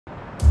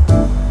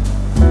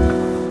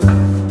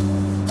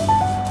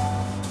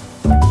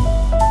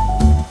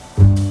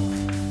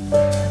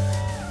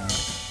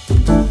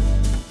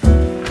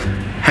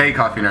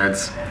coffee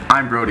nerds,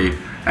 I'm Brodie,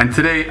 and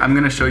today I'm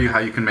going to show you how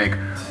you can make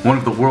one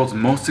of the world's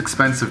most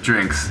expensive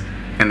drinks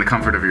in the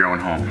comfort of your own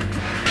home.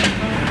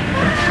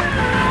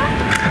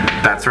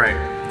 That's right,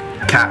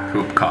 cat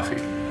poop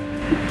coffee.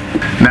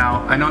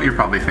 Now, I know what you're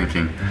probably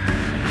thinking,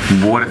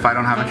 what if I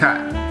don't have a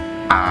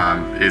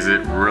cat? Is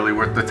it really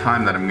worth the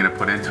time that I'm going to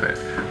put into it?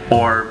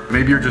 Or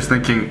maybe you're just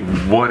thinking,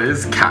 what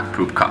is cat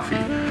poop coffee?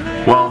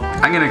 Well,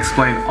 I'm going to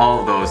explain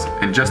all of those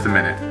in just a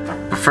minute,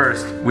 but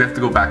first, we have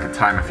to go back in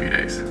time a few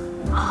days.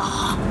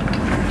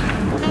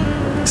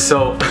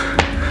 So,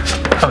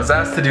 I was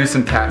asked to do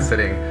some cat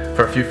sitting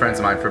for a few friends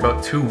of mine for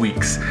about 2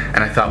 weeks,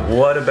 and I thought,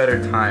 what a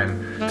better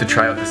time to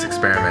try out this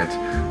experiment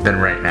than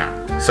right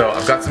now. So,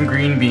 I've got some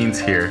green beans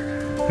here,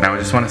 and I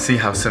just want to see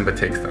how Simba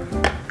takes them.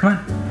 Come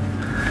on.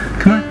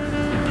 Come on.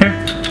 Here.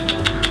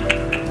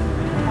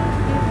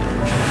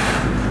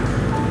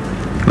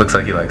 Looks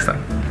like he likes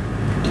them.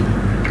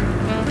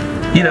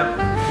 Eat up.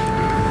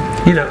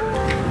 Eat up.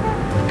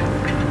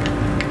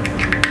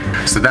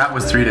 So that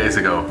was 3 days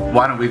ago.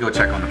 Why don't we go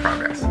check on the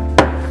progress?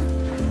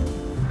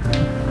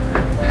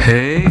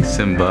 Hey,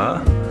 Simba.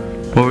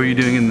 What were you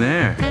doing in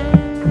there?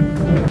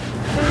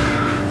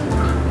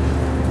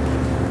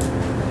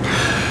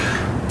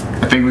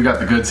 I think we got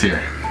the goods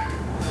here.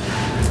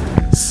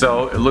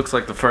 So it looks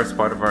like the first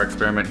part of our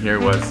experiment here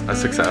was a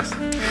success.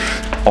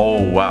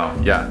 Oh wow,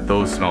 yeah,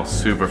 those smell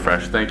super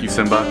fresh. Thank you,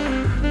 Simba.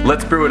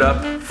 Let's brew it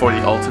up for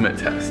the ultimate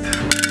test.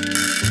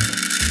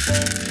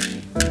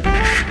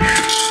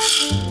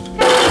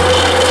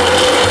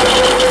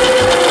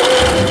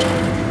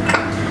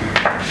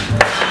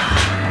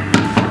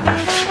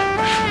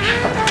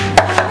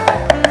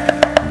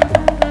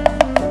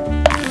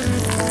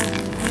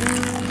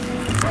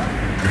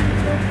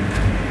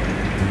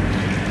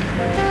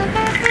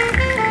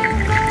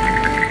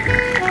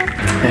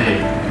 Hey,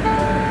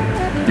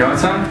 you want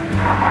some?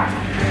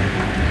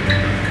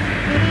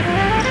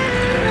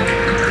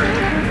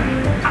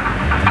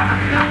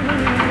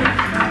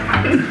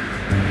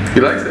 He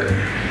likes it.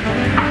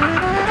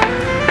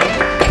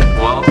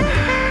 Well,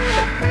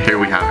 here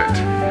we have it.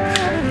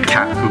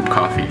 Cat poop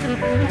coffee.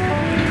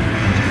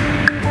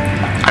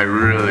 I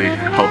really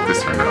hope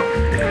this turned out.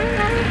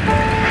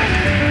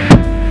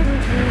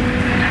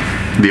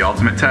 The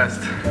ultimate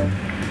test.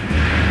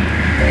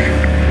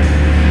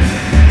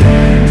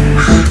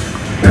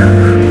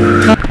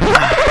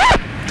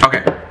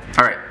 Okay,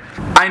 alright.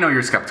 I know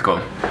you're skeptical,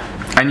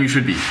 and you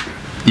should be.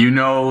 You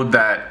know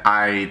that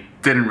I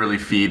didn't really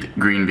feed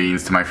green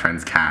beans to my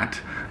friend's cat.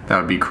 That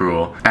would be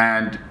cruel.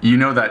 And you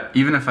know that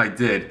even if I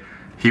did,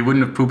 he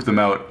wouldn't have pooped them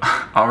out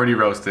already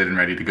roasted and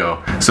ready to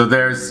go. So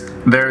there's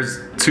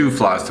two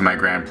flaws to my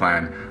grand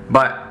plan,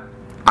 but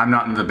I'm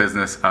not in the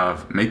business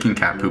of making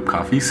cat poop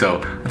coffee,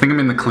 so I think I'm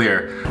in the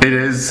clear. It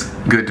is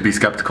good to be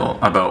skeptical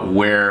about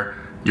where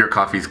your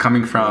coffee is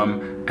coming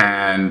from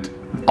and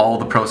all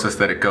the process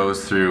that it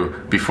goes through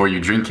before you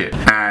drink it.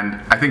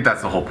 And I think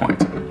that's the whole point.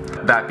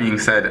 That being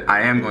said,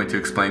 I am going to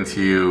explain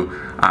to you,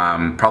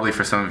 probably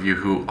for some of you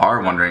who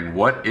are wondering,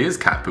 what is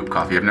cat poop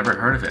coffee? I've never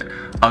heard of it.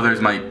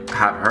 Others might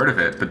have heard of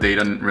it, but they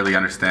don't really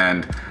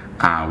understand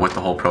what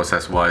the whole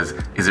process was.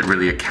 Is it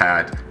really a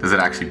cat? Does it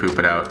actually poop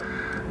it out?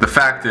 The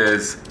fact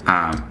is,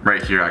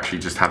 right here I actually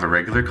just have a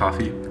regular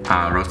coffee,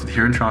 roasted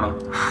here in Toronto.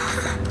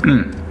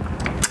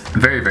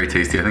 Very, very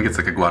tasty. I think it's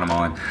like a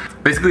Guatemalan.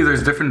 Basically,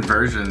 there's different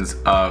versions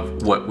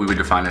of what we would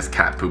define as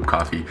cat poop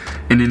coffee.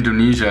 In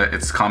Indonesia,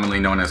 it's commonly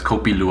known as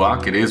Kopi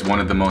Luwak. It is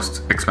one of the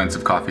most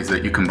expensive coffees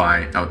that you can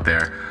buy out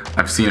there.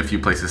 I've seen a few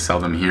places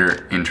sell them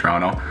here in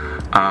Toronto.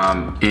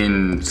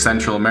 In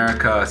Central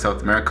America,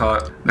 South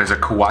America, there's a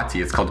kuwati.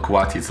 It's called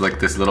kuwati. It's like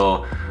this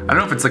little, I don't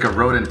know if it's like a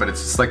rodent, but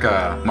it's just like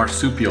a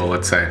marsupial,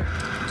 let's say.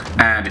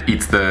 And it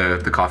eats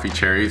the coffee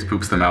cherries,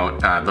 poops them out.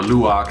 The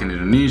luwak in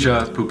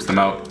Indonesia poops them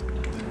out.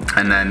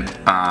 And then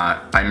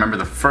I remember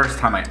the first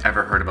time I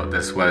ever heard about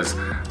this was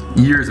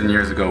years and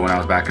years ago when I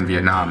was back in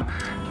Vietnam.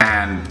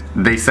 And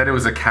they said it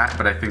was a cat,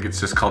 but I think it's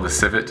just called a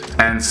civet.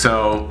 And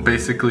so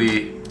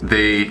basically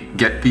they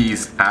get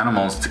these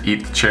animals to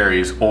eat the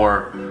cherries,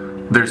 or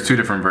there's two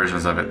different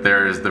versions of it.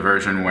 There's the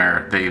version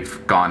where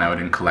they've gone out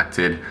and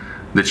collected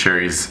the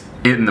cherries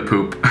in the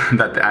poop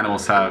that the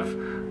animals have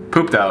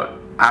pooped out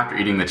after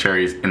eating the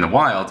cherries in the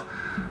wild.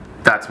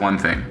 That's one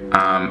thing.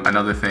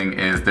 Another thing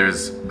is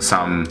there's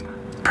some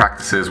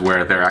practices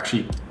where they're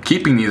actually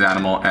keeping these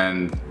animals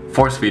and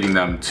force feeding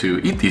them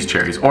to eat these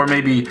cherries, or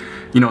maybe,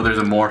 you know, there's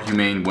a more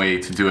humane way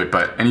to do it.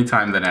 But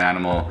anytime that an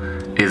animal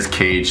is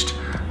caged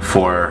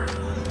for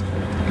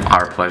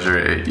our pleasure,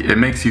 it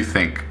makes you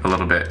think a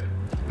little bit.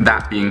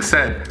 That being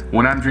said,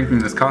 when I'm drinking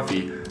this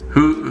coffee,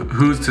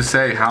 who's to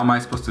say, how am I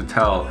supposed to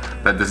tell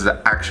that this has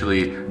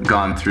actually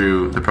gone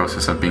through the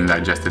process of being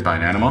digested by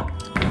an animal?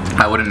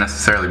 I wouldn't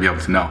necessarily be able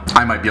to know.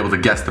 I might be able to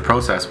guess the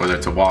process, whether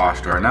it's a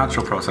washed or a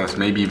natural process,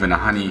 maybe even a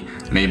honey,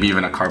 maybe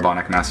even a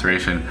carbonic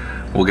maceration.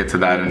 We'll get to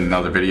that in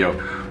another video.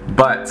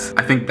 But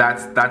I think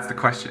that's the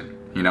question,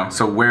 you know?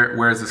 So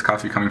where is this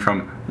coffee coming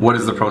from? What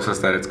is the process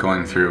that it's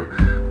going through?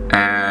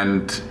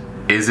 And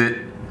is it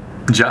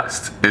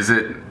just?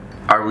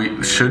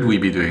 Should we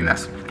be doing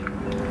this?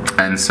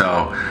 And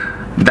so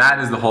that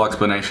is the whole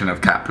explanation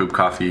of cat poop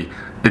coffee.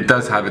 It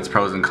does have its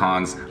pros and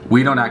cons.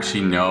 We don't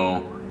actually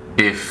know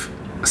if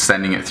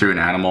sending it through an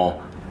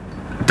animal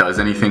does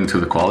anything to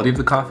the quality of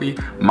the coffee.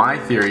 My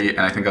theory, and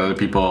I think other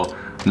people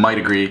might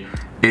agree,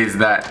 is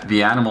that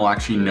the animal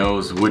actually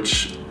knows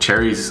which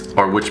cherries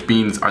or which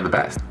beans are the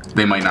best.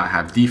 They might not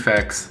have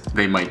defects,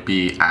 they might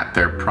be at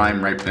their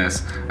prime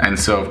ripeness, and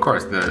so of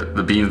course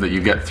the beans that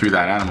you get through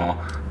that animal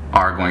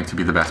are going to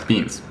be the best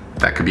beans.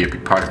 That could be a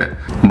big part of it.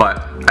 But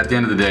at the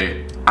end of the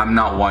day, I'm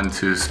not one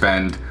to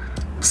spend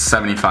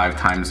 75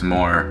 times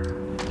more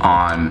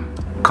on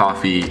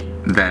coffee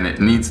than it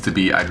needs to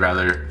be. I'd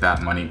rather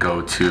that money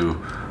go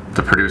to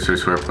the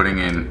producers who are putting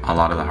in a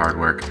lot of the hard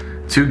work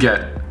to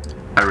get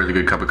a really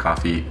good cup of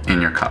coffee in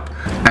your cup.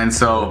 And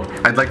so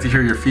I'd like to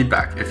hear your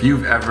feedback. If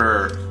you've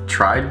ever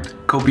tried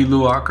Kopi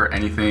Luwak or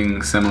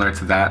anything similar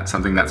to that,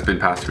 something that's been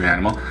passed through an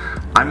animal,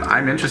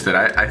 I'm interested.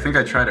 I think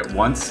I tried it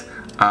once.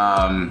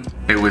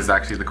 It was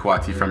actually the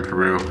Coati from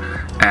Peru,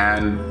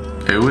 and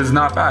it was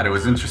not bad. It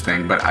was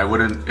interesting, but I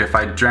wouldn't, if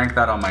I drank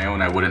that on my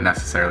own, I wouldn't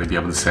necessarily be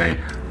able to say,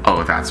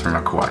 oh, that's from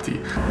a Coati.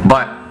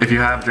 But if you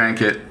have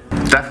drank it,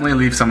 definitely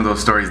leave some of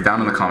those stories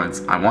down in the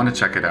comments. I want to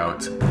check it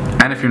out.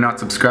 And if you're not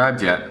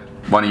subscribed yet,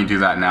 why don't you do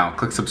that now?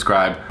 Click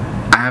subscribe.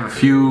 I have a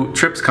few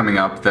trips coming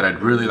up that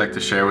I'd really like to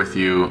share with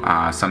you,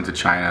 some to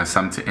China,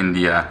 some to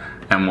India,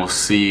 and we'll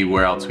see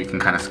where else we can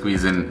kind of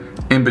squeeze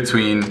in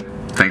between.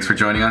 Thanks for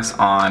joining us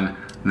on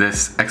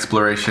this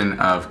exploration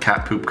of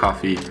cat poop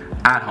coffee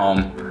at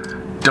home.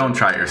 Don't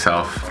try it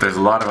yourself. There's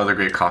a lot of other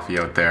great coffee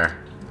out there,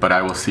 but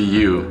I will see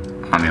you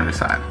on the other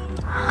side.